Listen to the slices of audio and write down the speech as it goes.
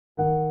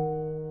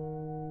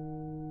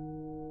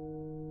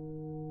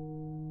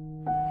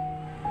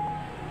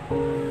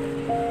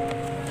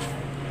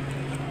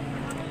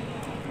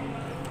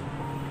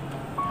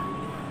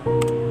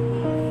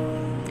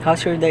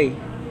How's your day?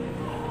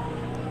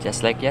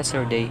 Just like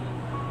yesterday.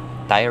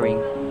 Tiring.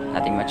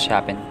 Nothing much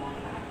happened.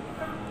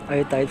 Are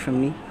you tired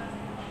from me?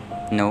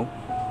 No.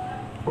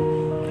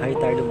 Are you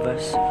tired of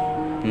us?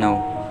 No.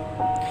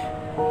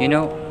 You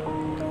know,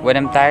 when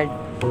I'm tired,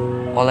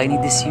 all I need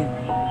is you.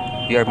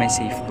 You are my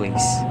safe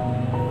place.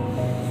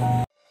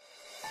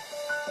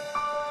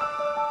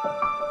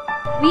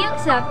 We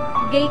accept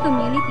gay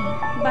community,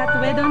 but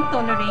we don't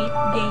tolerate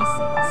gay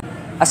sex.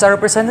 As a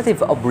representative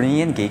of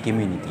Bruneian gay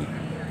community,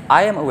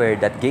 I am aware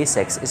that gay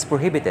sex is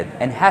prohibited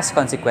and has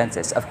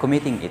consequences of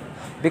committing it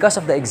because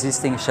of the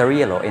existing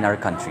Sharia law in our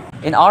country.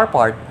 In our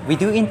part, we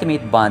do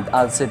intimate bond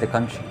outside the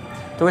country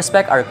to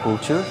respect our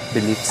culture,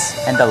 beliefs,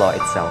 and the law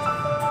itself.